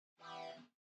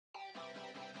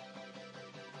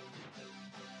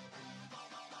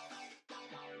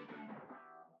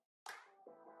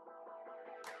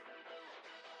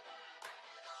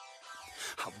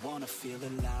I wanna feel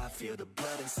alive, feel the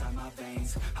blood inside my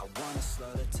veins. I wanna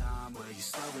slow the time, will you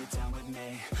slow it down with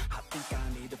me? I think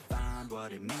I need to find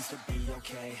what it means to be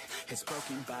okay. It's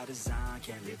broken by design,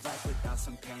 can't live life without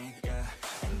some pain, yeah.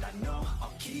 And I know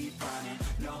I'll keep running,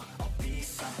 no, I'll be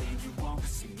something you won't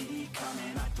see me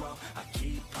coming. I grow, I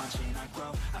keep punching, I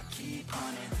grow, I keep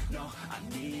hunting. No, I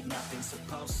need nothing,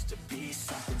 supposed to be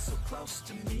something so close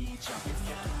to me. Jumping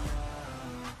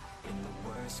in the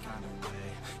worst kind of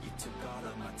way. You took all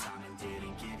of my time and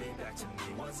didn't give it back to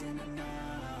me. Wasn't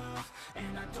enough,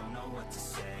 and I don't know what to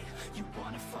say. You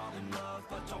wanna fall in love,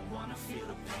 but don't wanna feel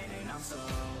the pain. And I'm so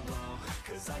low,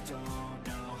 cause I don't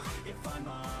know if I'm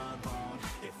alone,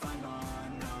 if I'm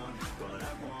unknown. But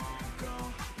I won't go,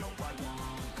 no I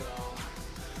won't go.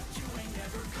 You ain't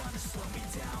never gonna slow me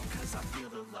down, cause I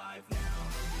feel alive now.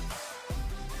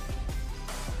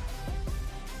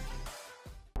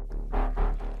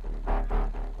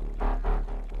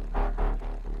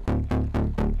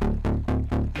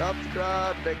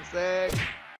 Subscribe, brengsek.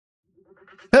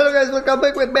 Hello guys, welcome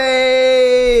back with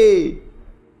me.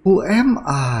 Who am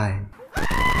I?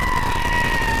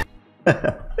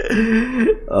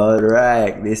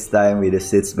 Alright, this time with the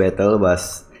siege battle,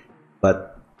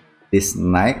 but this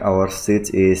night our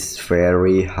siege is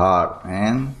very hard,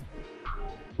 and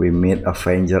we meet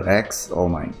Avenger X. Oh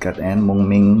my god, and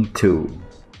Mungming too.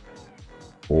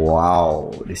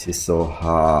 Wow, this is so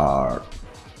hard.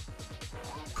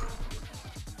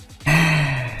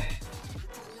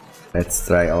 Let's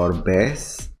try our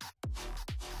best.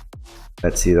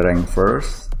 Let's see the rank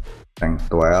first. Rank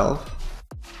 12.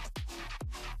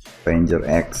 Avenger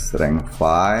X rank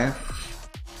 5.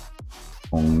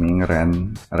 Mungming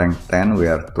rank 10. We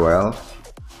are 12.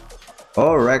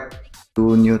 Alright,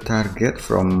 2 new target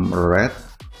from red.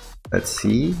 Let's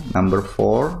see. Number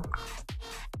 4.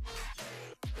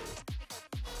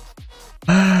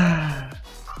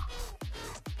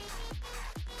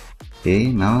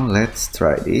 Okay, now let's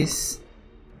try this.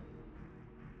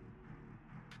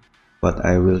 But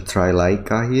I will try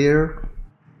Laika here.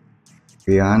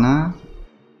 Rihanna.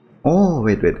 Oh,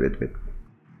 wait.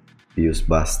 Use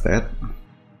Bastet.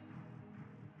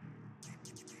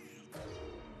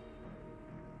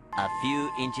 A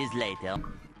few inches later.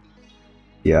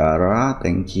 Tiara,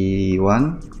 Tanky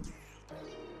one.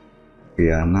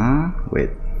 Rihanna, wait.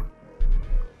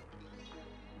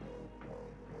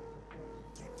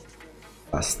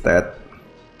 Bastet.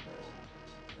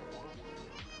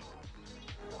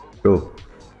 Go.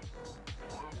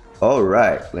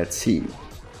 Alright, let's see.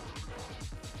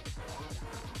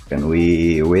 Can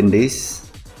we win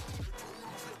this?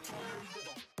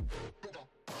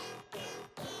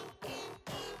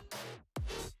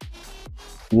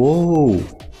 Whoa!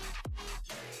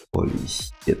 Holy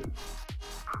shit.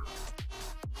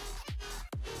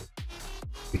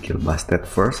 We kill Bastet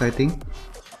first, I think.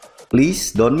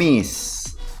 Please don't miss.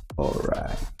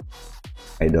 Alright.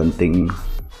 I don't think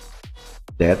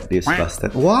that this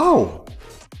Bastet. Wow!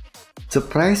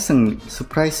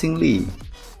 Surprisingly,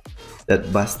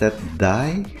 that Bastet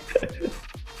die.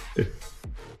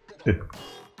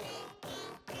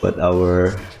 But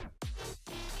our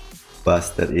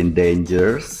Bastet in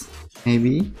dangers,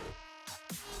 maybe.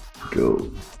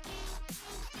 Go.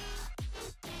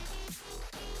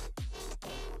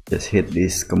 Just hit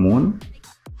this commune.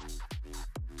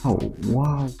 Oh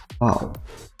wow.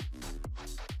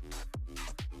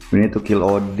 We need to kill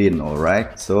Odin,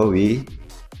 alright? So we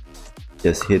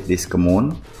just hit this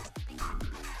commune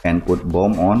and put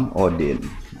bomb on Odin.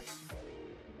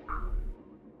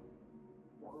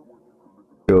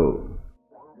 Go.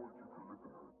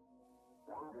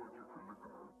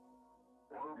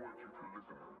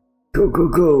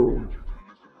 Go.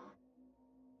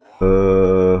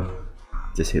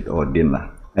 Just hit Odin lah.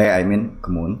 I mean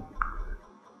commune.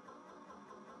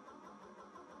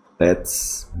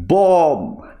 Let's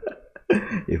bomb.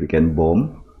 If we can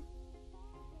bomb.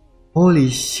 Holy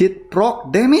shit, proc,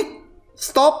 damn it.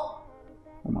 Stop.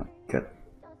 Oh my god.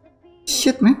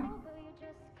 Shit, man.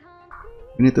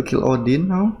 We need to kill Odin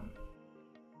now.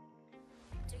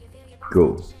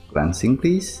 Go. Glancing,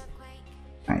 please.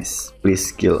 Nice.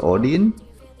 Please kill Odin.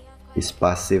 His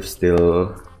passive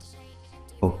still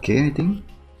okay, I think.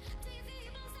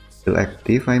 Still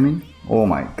active, I mean. Oh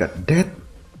my god, dead.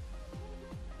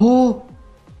 Oh,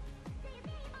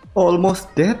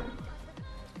 almost dead.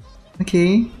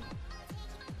 Okay,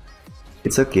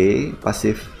 it's okay.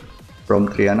 Passive from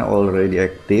Triana already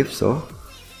active, so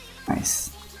nice.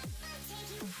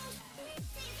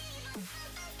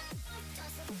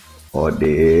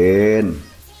 Odin.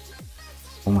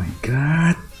 Oh my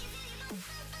god.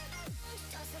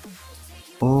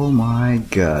 Oh my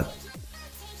god.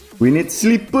 We need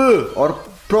sleeper or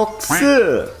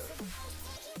proxy.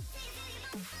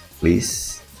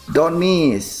 Please don't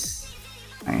miss.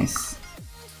 Nice.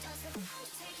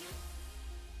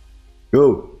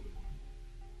 Go.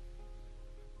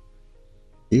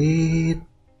 It.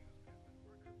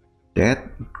 Dead.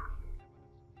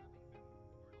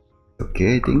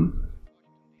 Okay, I think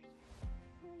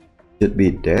should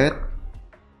be dead.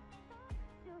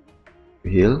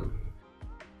 Heal.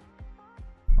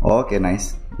 Okay,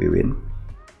 nice. We win.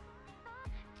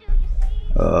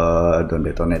 Don't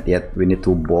detonate yet. We need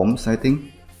 2 bombs, I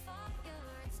think.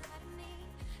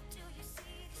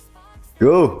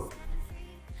 Go.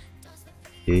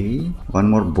 Okay, 1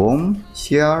 more bomb.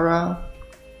 Ciara.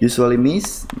 Usually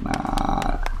miss.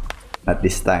 Nah, not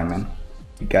this time, man.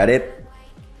 You got it.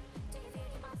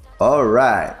 All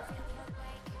right.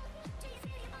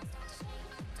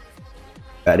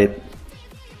 Got it.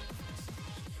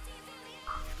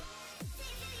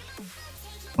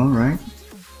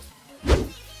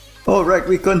 Alright,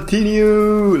 we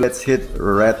continue. Let's hit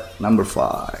red number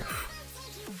 5.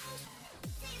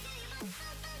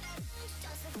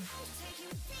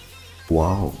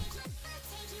 Wow.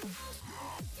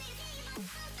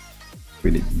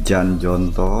 We need Jan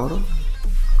Jontor.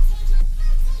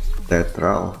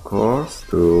 Tetra, of course,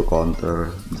 to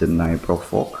counter Jenai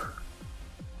provoke.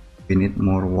 We need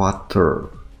more water.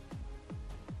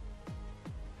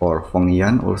 Or Feng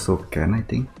Yan also can, I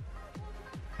think.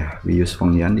 Yeah, we use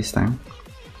Feng Yan this time.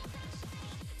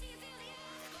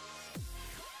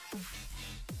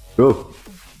 Go!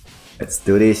 Let's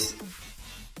do this.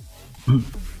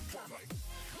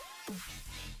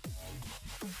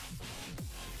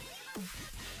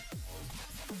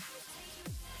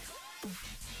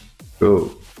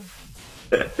 Go!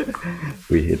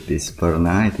 We hit this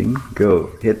Perna, I think.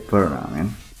 Go! Hit Perna,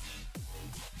 man.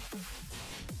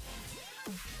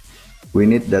 We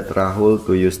need that Rahul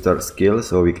to use third skill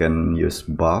so we can use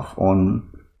buff on.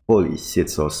 Holy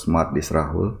shit, so smart this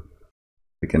Rahul.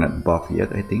 We cannot buff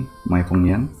yet, I think. My Feng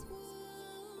Yan.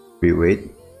 We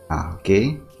wait.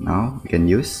 Okay. Now we can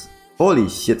use. Holy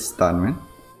shit, stun man.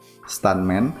 Stun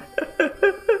man.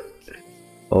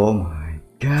 Oh my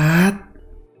god.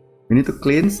 We need to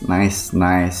cleanse. Nice,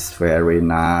 nice. Very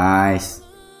nice.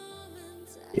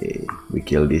 Okay. We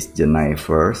kill this Jenai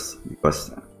first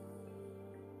because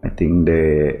I think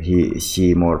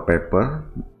she more pepper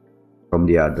from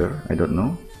the other. I don't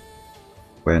know.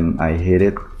 When I hit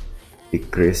it,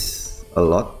 decrease a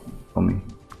lot for me.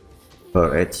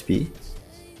 Her HP.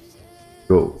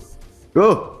 Go.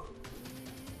 Go!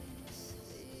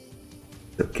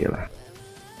 Okay lah.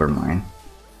 Never mind.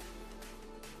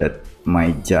 That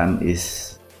my Jan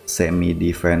is semi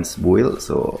defense build,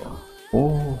 so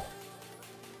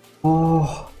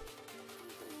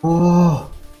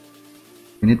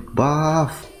we need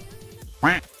buff.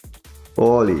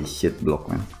 Holy shit, block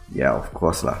man. Yeah, of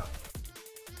course lah.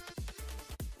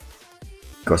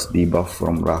 Because debuff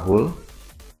from Rahul.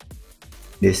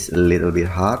 This a little bit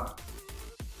hard.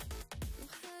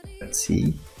 Let's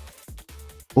see.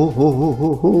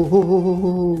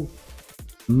 Oh.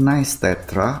 Nice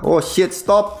Tetra. Oh shit,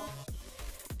 stop.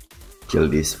 Kill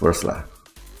this first lah.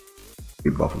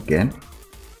 Debuff again.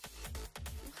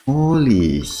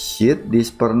 Holy shit, this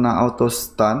pernah auto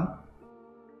stun.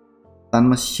 Stun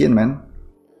machine, man.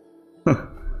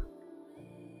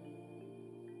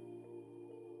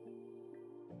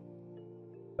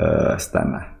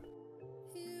 Stun lah.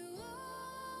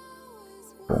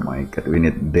 Oh my god, we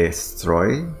need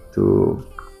destroy to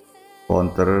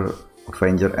counter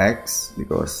Avenger X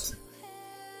because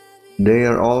they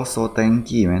are also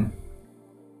tanky, man.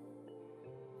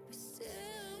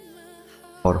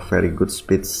 Or very good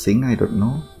speed sync, I don't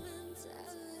know.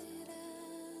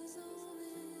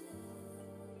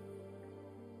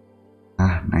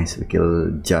 Nice, we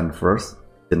kill Jan first.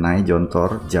 Jenai,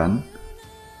 Jontor, Jan.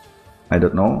 I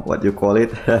don't know what you call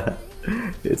it.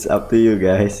 It's up to you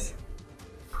guys.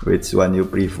 Which one you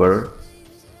prefer?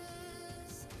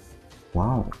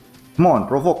 Wow. Come on,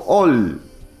 provoke all.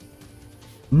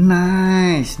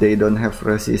 Nice. They don't have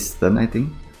resistance, I think.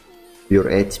 Pure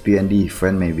HP and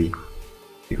defense maybe.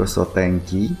 Because so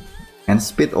tanky. And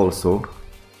speed also.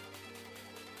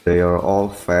 They are all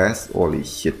fast. Holy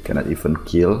shit, cannot even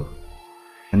kill.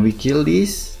 Can we kill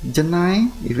this Jenai?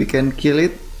 If we can kill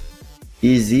it,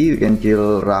 easy. We can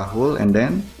kill Rahul and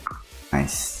then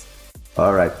nice.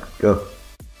 Alright, go.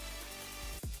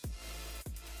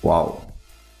 Wow.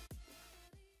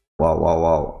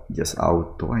 Wow. Just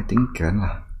auto, I think can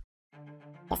lah.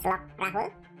 Just lock Rahul.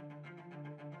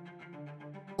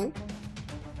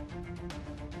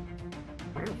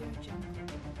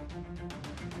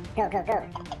 Go.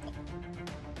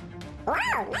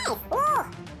 Wow, nice. Oh,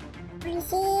 holy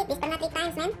shit, this pernah 3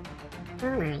 times, man.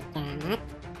 Oh my god. Let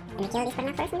me kill this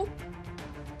pernah first, maybe.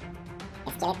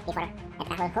 Let's kill it before that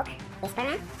Rahul hook. This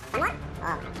pernah. One more.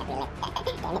 Oh my god, really.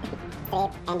 Damn it.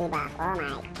 Strip and debuff. Oh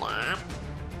my god.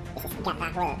 This is God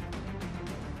Rahul.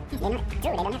 They don't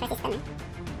have resistance, man.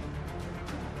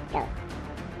 Go.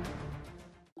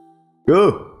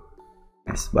 Go!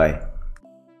 Nice, bye.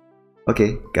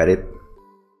 Okay, got it.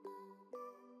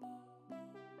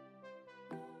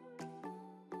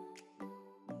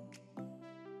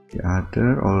 The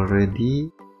other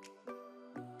already.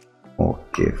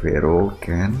 Okay, Vero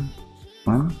can.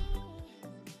 One.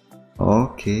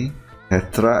 Okay,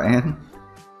 Hetra and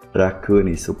Raccoon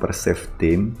is super safe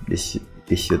team.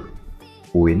 They should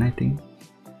win, I think.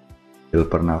 Kill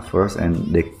Perna first, and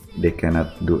they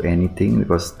cannot do anything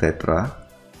because Tetra.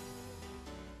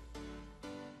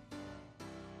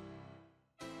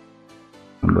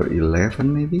 Number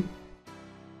 11 maybe.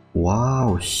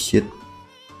 Wow, shit.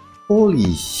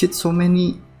 Holy shit, so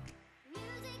many.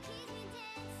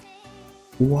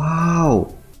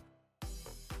 Wow.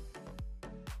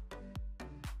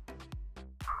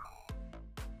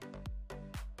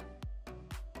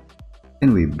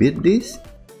 Can we beat this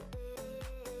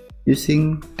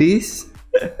using this?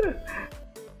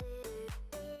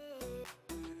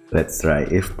 Let's try.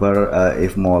 If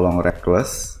Molong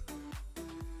reckless,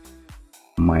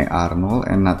 my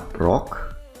Arnold and not proc,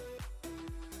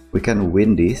 we can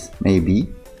win this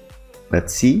maybe.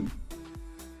 Let's see.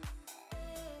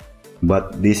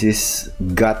 But this is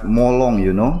God Molong,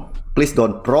 you know. Please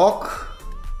don't proc.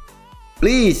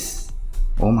 Please.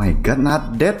 Oh my god,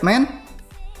 not dead, man.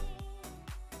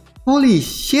 Holy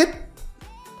shit.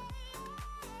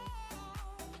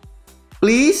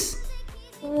 Please.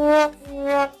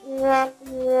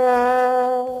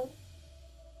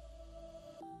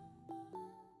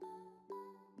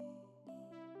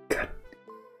 God.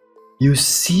 You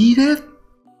see that?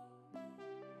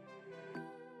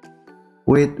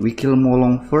 Wait, we kill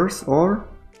Molong first or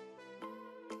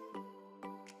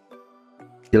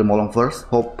kill Molong first?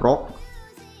 Hope proc.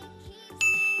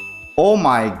 Oh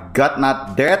my god,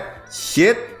 not dead.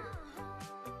 Shit.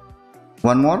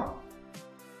 One more.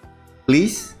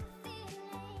 Please.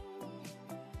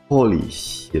 Holy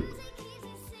shit.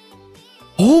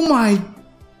 Oh my.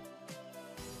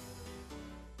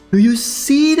 Do you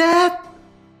see that?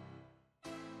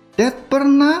 That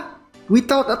Perna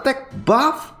without attack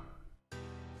buff?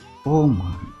 Oh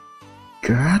my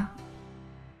god.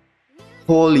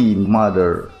 Holy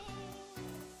mother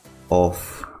of.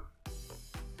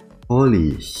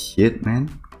 Holy shit, man.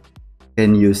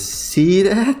 Can you see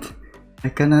that? I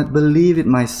cannot believe it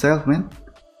myself, man.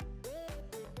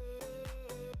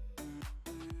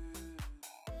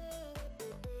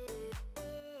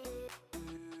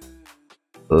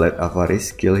 Let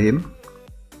Avaris kill him.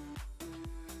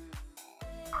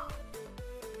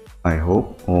 I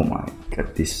hope. Oh my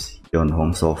god, this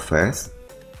Yeonhong so fast.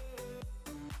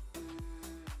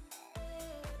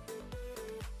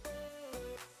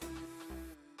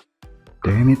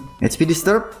 Damn it. HP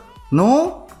disturb?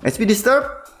 No? HP disturb?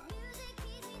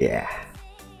 Yeah.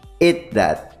 Eat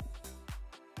that.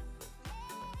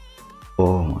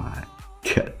 Oh my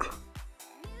god.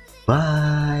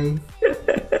 Bye.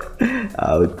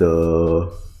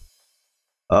 Auto.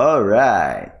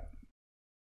 Alright.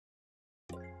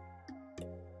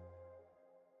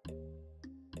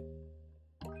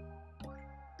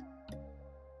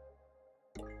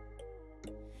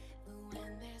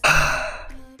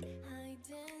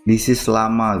 This is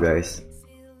Lama, guys,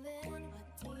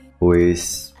 who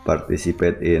is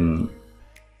participate in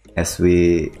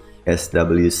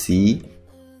SWC.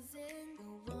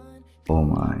 Oh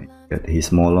my god, his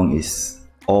Molong is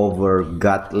over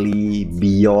godly,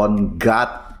 beyond god.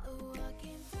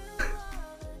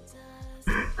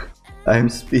 I'm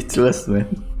speechless, man.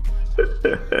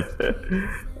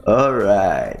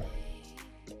 Alright,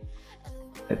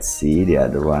 let's see the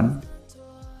other one.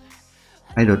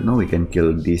 I don't know we can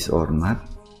kill this or not.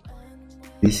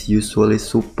 This usually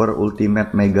super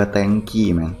ultimate mega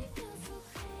tanky, man.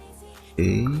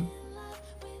 Okay.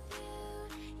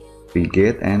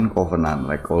 Brigade and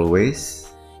Covenant like always.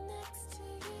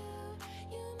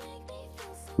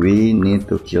 We need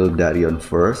to kill Darion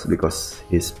first because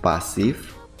he's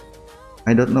passive.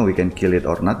 I don't know we can kill it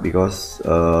or not because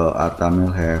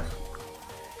Artamiel have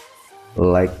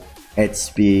like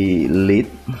HP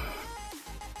lead.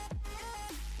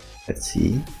 Let's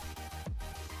see.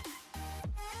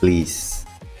 Please.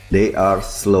 They are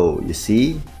slow. You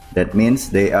see? That means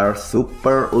they are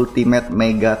super ultimate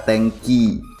mega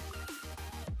tanky.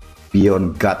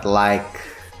 Beyond godlike.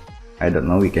 I don't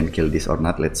know we can kill this or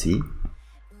not. Let's see.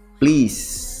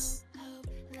 please.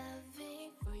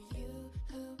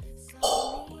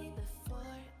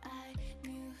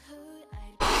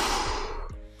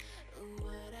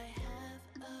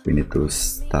 We need to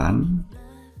stun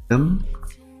them.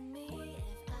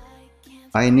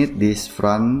 I need this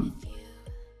front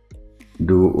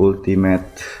do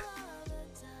ultimate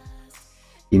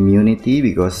immunity,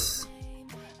 because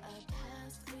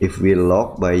if we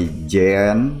lock by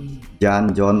Jan,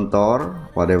 Jontor,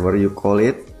 whatever you call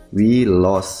it, we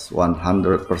lost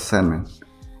 100%, man.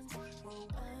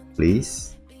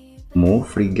 Please move,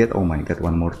 frigate. Oh my god,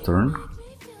 one more turn.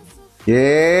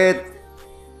 Get,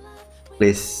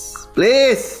 please,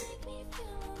 please.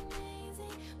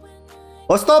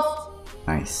 Oh, stop.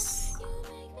 Nice.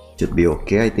 Should be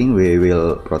okay. I think we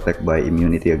will protect by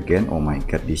immunity again. Oh my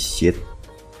god, this shit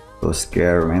so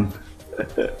scary, man.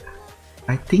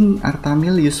 I think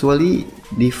Artamiel usually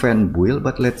defend build,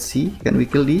 but let's see, can we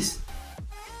kill this?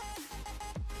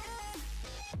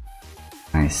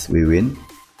 Nice, we win.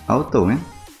 Auto, man.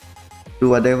 Do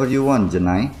whatever you want,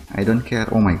 Janai. I don't care.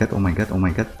 Oh my god, oh my god, oh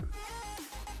my god.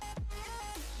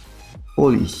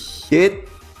 Holy shit.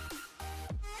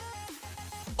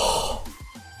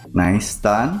 Nice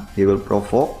stun. He will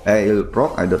provoke. He'll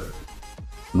proc. I don't.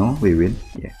 No, we win.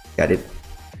 Yeah, got it.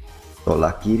 So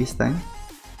lucky this time.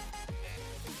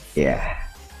 Yeah.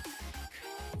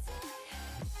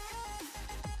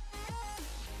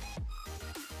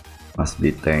 Must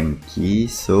be tanky,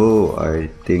 so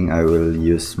I think I will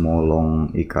use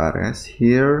Molong Yeonhong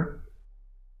here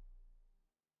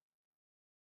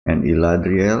and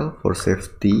Eladriel for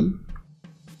safety.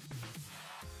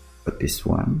 But this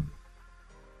one,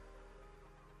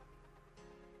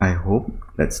 I hope.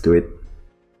 Let's do it.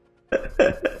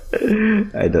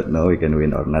 I don't know we can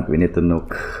win or not. We need to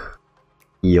nuke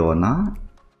Iona.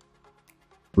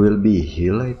 Will be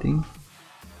heal, I think.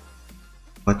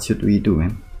 What should we do,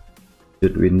 man?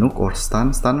 Should we nuke or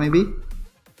stun? Stun maybe?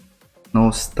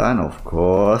 No stun, of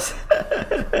course.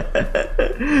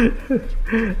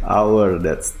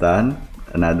 That stun.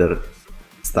 Another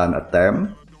stun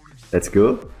attempt. Let's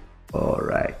go.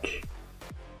 Alright.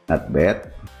 Not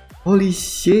bad. Holy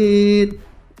shit.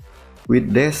 We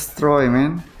destroy,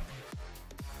 man.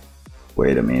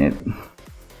 Wait a minute.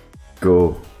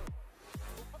 Go.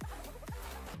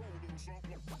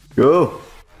 Go.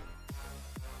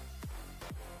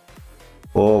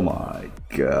 Oh my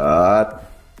god.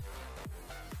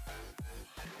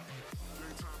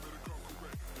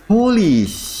 Holy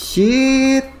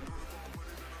shit.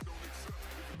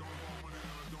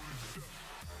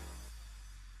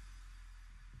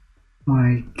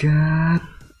 My god.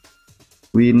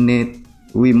 We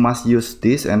must use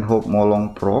this and hope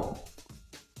Molong proc.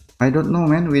 I don't know,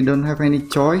 man. We don't have any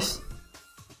choice.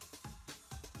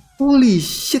 Holy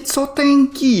shit, so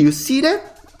tanky. You see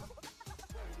that?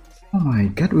 Oh my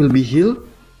god, will be healed?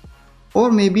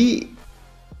 Or maybe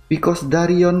because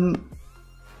Darion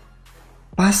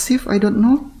passive, I don't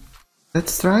know.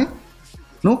 Let's try.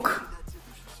 Nuke.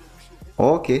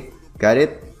 Okay, got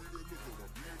it.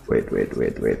 Wait. We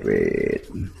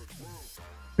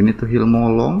need to heal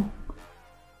Molong.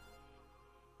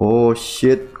 Oh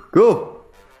shit, go!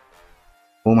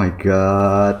 Oh my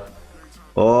god.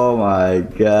 Oh my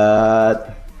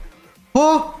god.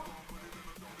 Oh!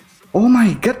 Oh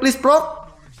my god, please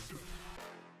proc!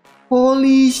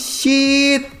 Holy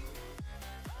shit!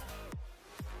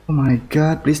 Oh my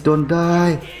god, please don't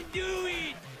die.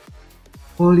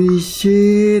 Holy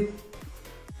shit!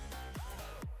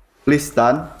 Please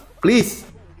stun, please!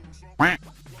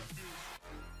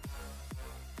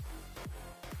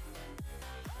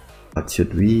 What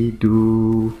should we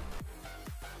do?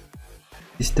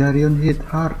 This Darion hit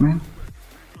hard, man.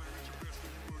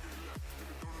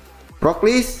 Proc,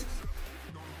 please!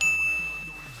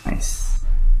 Nice.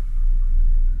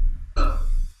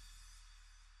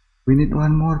 We need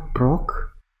one more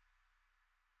proc.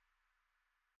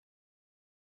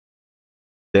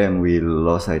 Damn, we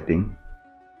lost, I think.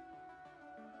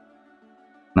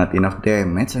 Not enough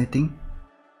damage, I think.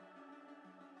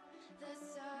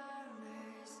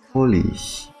 Holy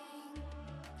sh...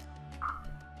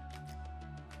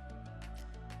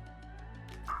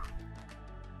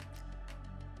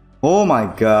 Oh my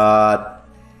god.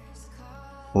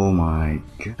 Oh my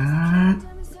god.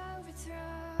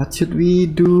 What should we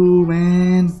do,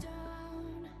 man?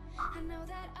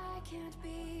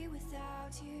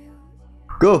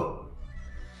 Go.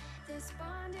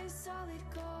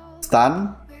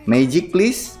 Stun. Magic,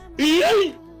 please.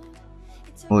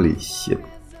 Holy shit.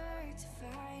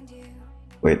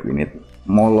 Wait, we need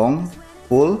Molong.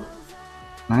 Full.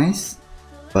 Nice.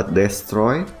 But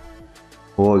destroy.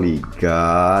 Holy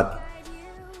god.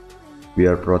 We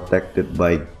are protected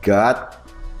by God.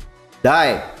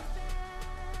 Die!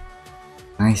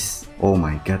 Nice. Oh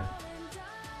my god.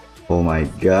 Oh my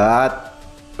god.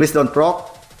 Please don't proc.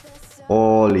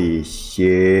 Holy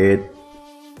shit.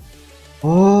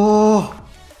 Oh.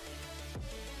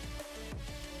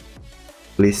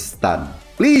 Please stun.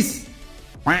 Please.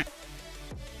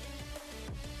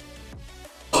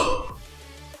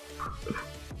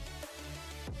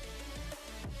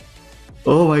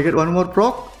 Oh my god, one more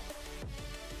proc.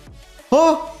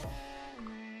 Oh.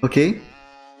 Okay.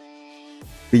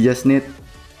 We just need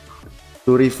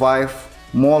to revive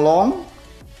Molong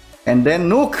and then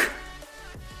nuke.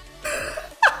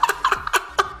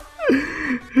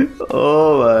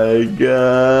 Oh my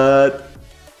god.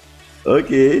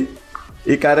 Okay,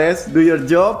 Icarus, do your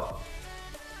job.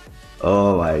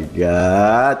 Oh my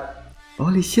god.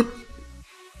 Holy shit.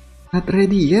 Not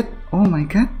ready yet. Oh my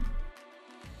god.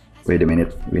 Wait a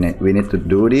minute. We need to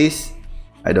do this.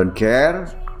 I don't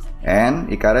care.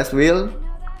 And Icarus will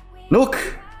nuke.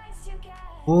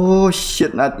 Oh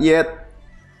shit, not yet.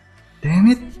 Damn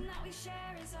it.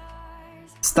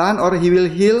 Stun or he will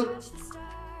heal.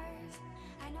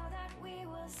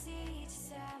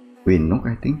 We nuke,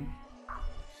 I think.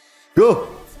 Go.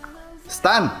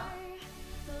 Stun.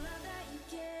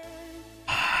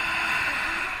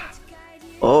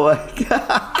 Oh my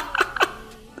god.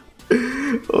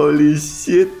 Holy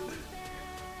shit.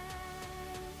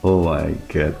 Oh my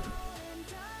god.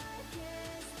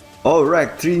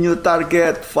 Alright, 3 new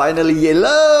target. Finally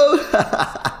yellow.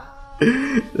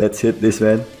 Let's hit this,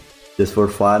 man. Just for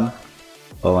fun.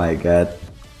 Oh my god.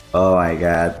 Oh my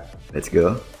god. Let's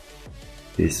go.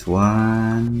 This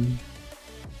one.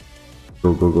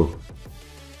 Go, go, go.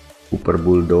 Super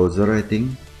bulldozer, I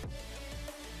think.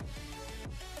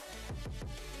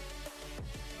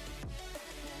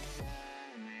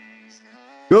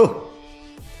 Go.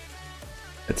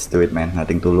 Let's do it, man.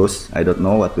 Nothing to lose. I don't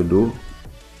know what to do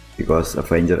because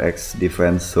Avenger X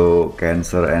defense so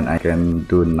cancer and I can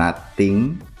do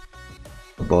nothing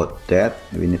about that.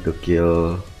 We need to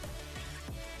kill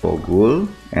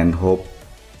Pogul and hope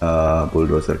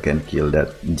bulldozer can kill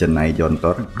that Jenai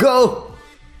Jontor. Go!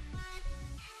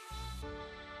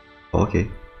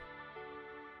 Okay.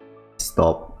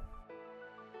 Stop.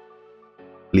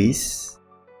 Please.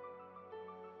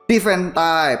 Defense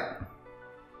type.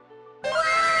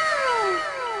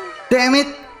 Damn it!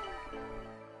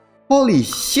 Holy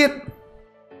shit!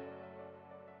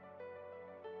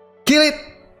 Kill it!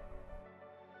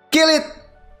 Kill it!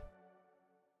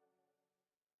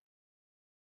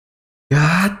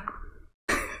 God!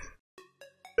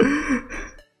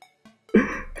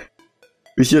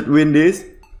 We should win this.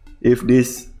 If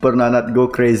this pernah not go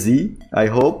crazy, I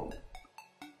hope.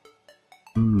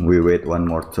 We wait one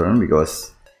more turn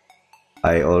because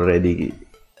I already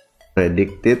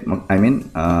predicted. I mean,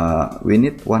 we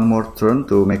need one more turn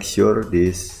to make sure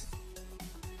this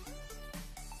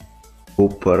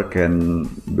Hooper can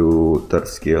do third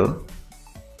skill.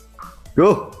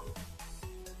 Go!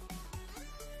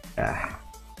 Yeah,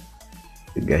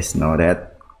 you guys know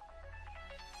that.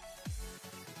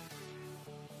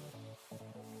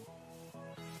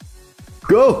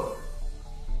 Go!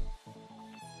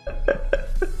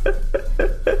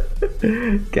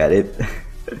 Got it.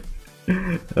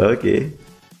 Okay.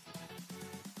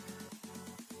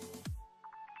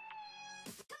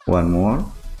 One more.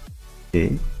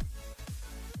 Okay.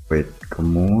 Wait,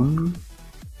 come on.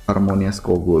 Harmonious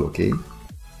Kogul, okay.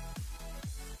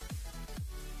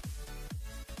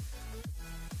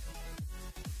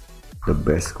 The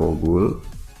best Kogul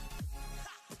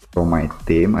from my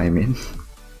team, I mean.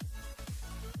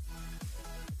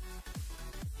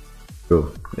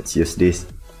 Go, let's use this.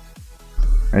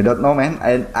 I don't know, man.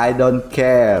 I don't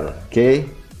care. Okay,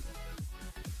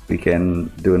 we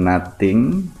can do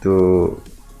nothing to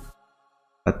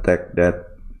attack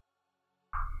that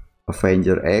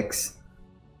Avenger X.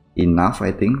 Enough,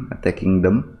 I think, attacking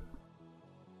them.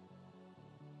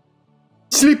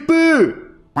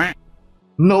 Sleeper.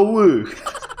 No.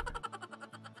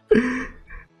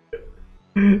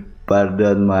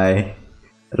 Pardon my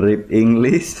rip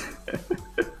English.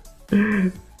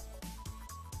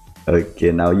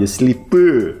 Okay, now you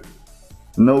sleeper.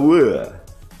 No.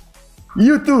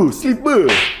 You too, sleeper.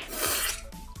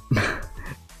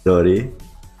 Sorry.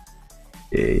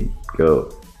 Okay, go.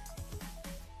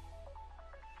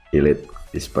 Kill it.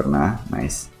 This pernah.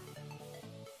 Nice.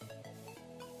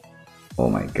 Oh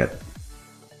my god.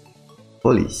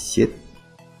 Holy shit.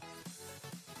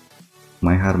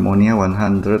 My Harmonia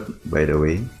 100, by the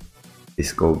way.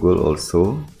 This Kogul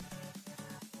also.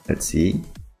 Let's see.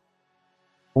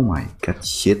 Oh my god,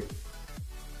 shit.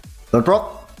 Don't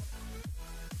proc.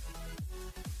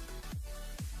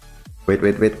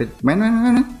 Wait.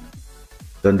 Man.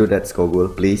 Don't do that,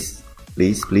 Skogul. Please.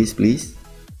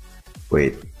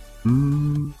 Wait.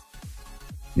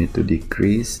 Need to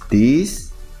decrease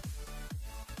this.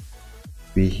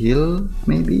 We heal,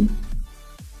 maybe?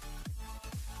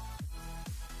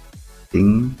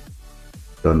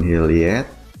 Don't heal yet.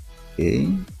 Okay.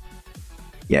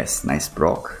 Yes, nice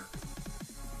proc.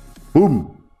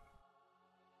 Boom!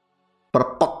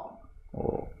 Perpek.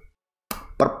 Oh.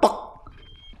 Perpek.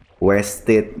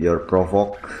 Wasted your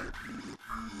provoke.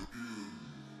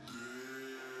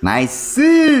 Nice!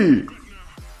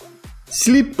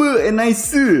 Sleeper and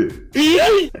nice!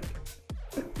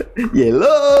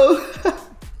 Yellow!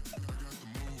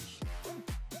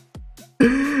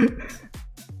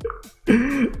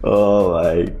 Oh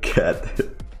my god.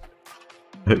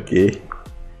 Okay.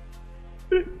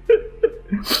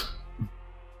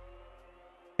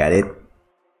 Got it.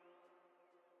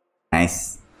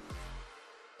 Nice.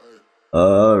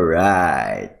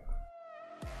 Alright.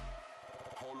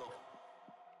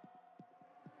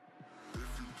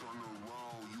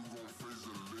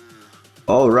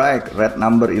 Alright, red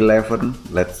number 11.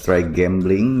 Let's try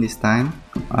gambling this time.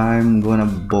 I'm gonna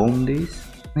bomb this,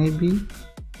 maybe.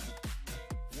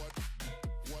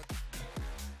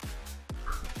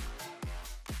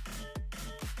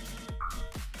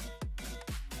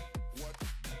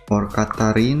 Or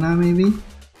Katarina, maybe?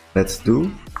 Let's do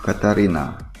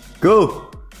Katarina. Go!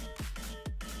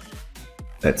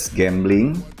 Let's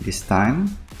gambling this time.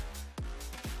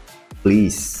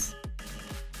 Please.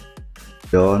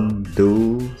 Don't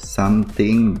do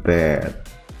something bad.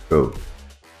 Go.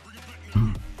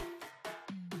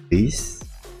 Please.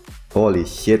 Holy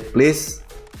shit, please.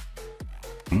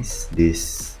 Nice.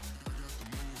 This.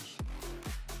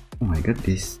 Oh my god,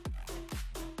 this.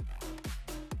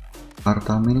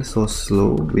 Artamiel so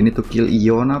slow. We need to kill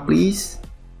Iona, please.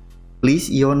 Please,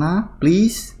 Iona.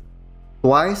 Please.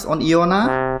 Twice on Iona.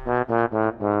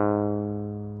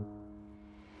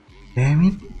 Damn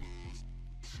it.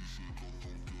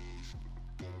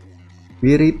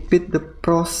 We repeat the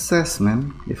process,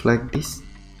 man. If like this.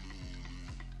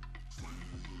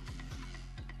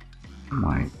 Oh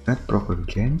my god, proc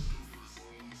again.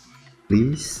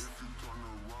 Please.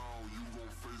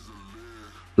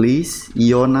 Please,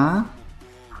 Iona.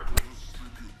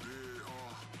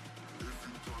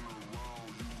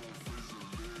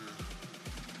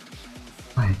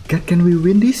 My god, can we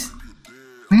win this?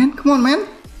 Man, come on, man.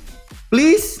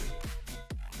 Please.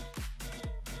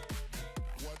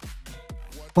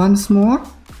 Once more.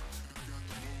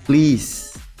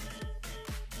 Please.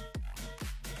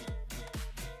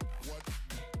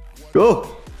 Go.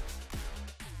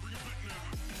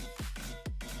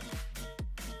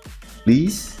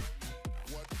 Please.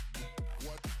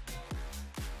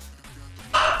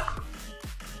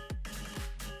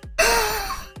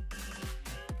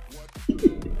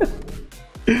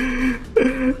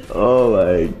 Oh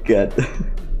my god.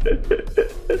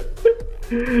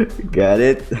 Got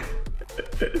it.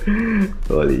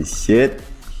 Holy shit.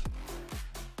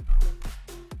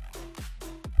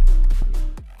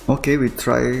 Okay, we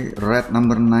try red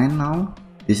number 9 now.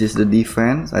 This is the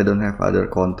defense. I don't have other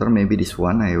counter. Maybe this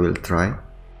one I will try.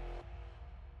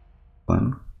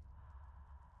 One.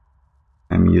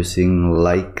 I'm using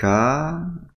Laika,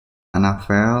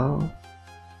 Annabelle,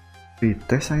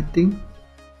 retest, I think.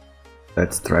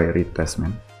 Let's try retest,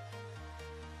 man.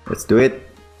 Let's do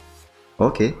it.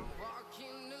 Okay.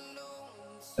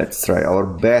 Let's try our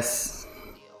best.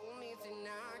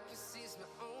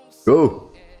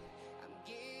 Go.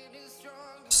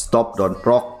 Stop, don't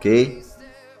proc, okay?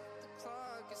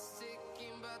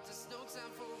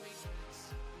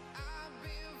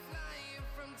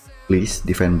 Please,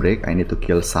 defend break. I need to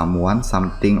kill someone,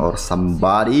 something, or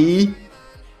somebody.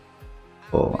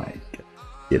 Oh my god.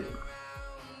 Shit.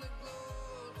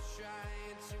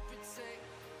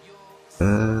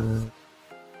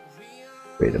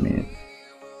 Wait a minute.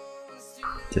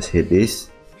 Just hit this.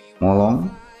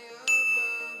 Molong.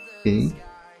 Okay.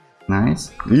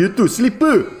 Nice. You too,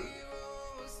 sleeper.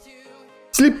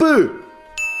 Sleeper.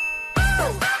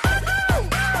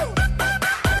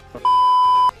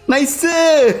 Nice.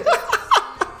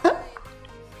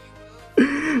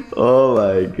 Oh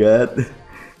my god.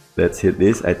 Let's hit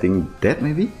this. I think that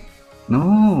maybe.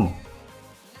 No.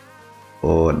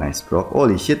 Oh, nice proc.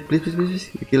 Holy shit. Please.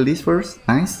 Kill this first.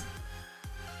 Nice.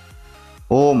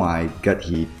 Oh my god.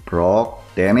 He proc.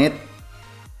 Damn it.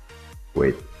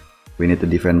 Wait. We need to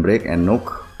defend break and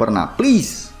nuke. Pernah.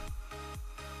 Please.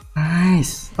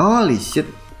 Nice. Holy shit.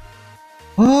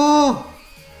 Oh.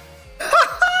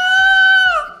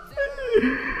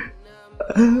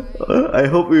 I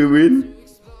hope we win.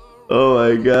 Oh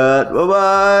my god, bye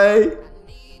bye.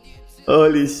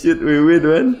 Holy shit, we win,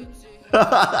 man.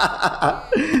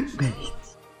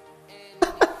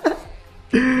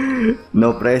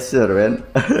 No pressure, man.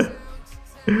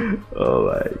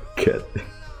 Oh my god.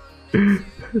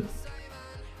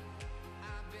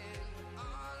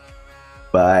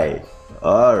 Bye.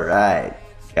 Alright,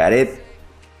 got it.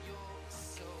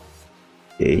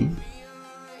 Okay.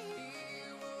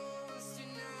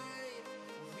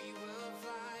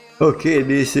 Okay,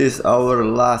 this is our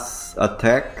last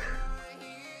attack.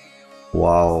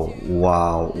 Wow,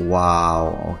 wow,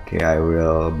 wow. Okay, I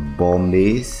will bomb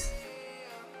this.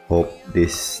 Hope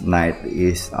this night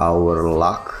is our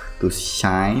luck to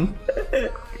shine.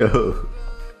 Go.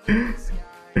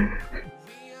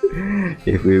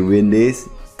 If we win this,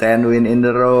 10 win in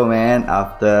a row, man.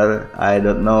 After I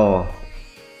don't know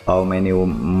how many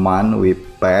months we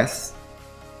pass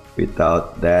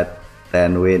without that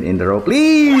 10 win in a row,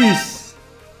 please.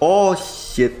 Oh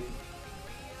shit.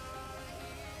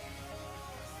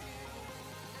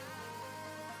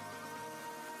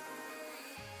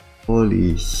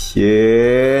 Holy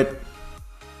shit.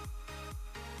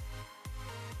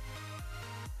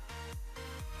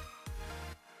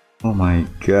 Oh my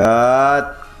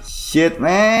god. Shit,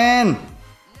 man.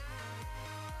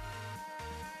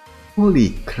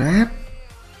 Holy crap.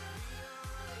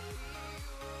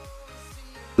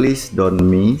 Please don't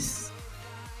miss.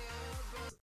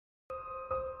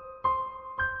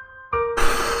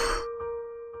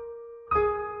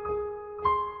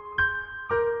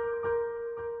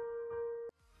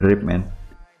 Rip, man.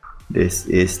 This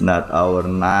is not our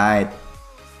night.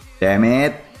 Damn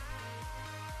it.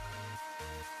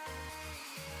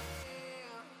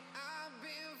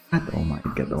 Oh my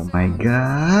god, oh my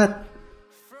god.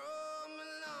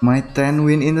 My 10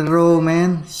 win in a row,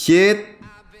 man. Shit.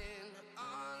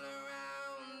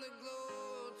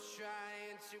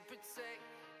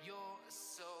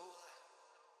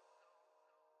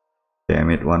 Damn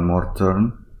it, one more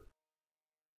turn.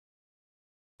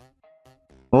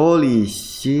 Holy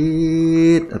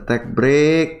shit, attack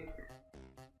break.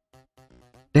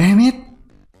 Damn it.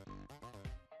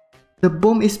 The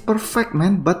bomb is perfect,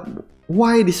 man, but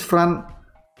why this front?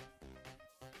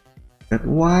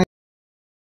 Why?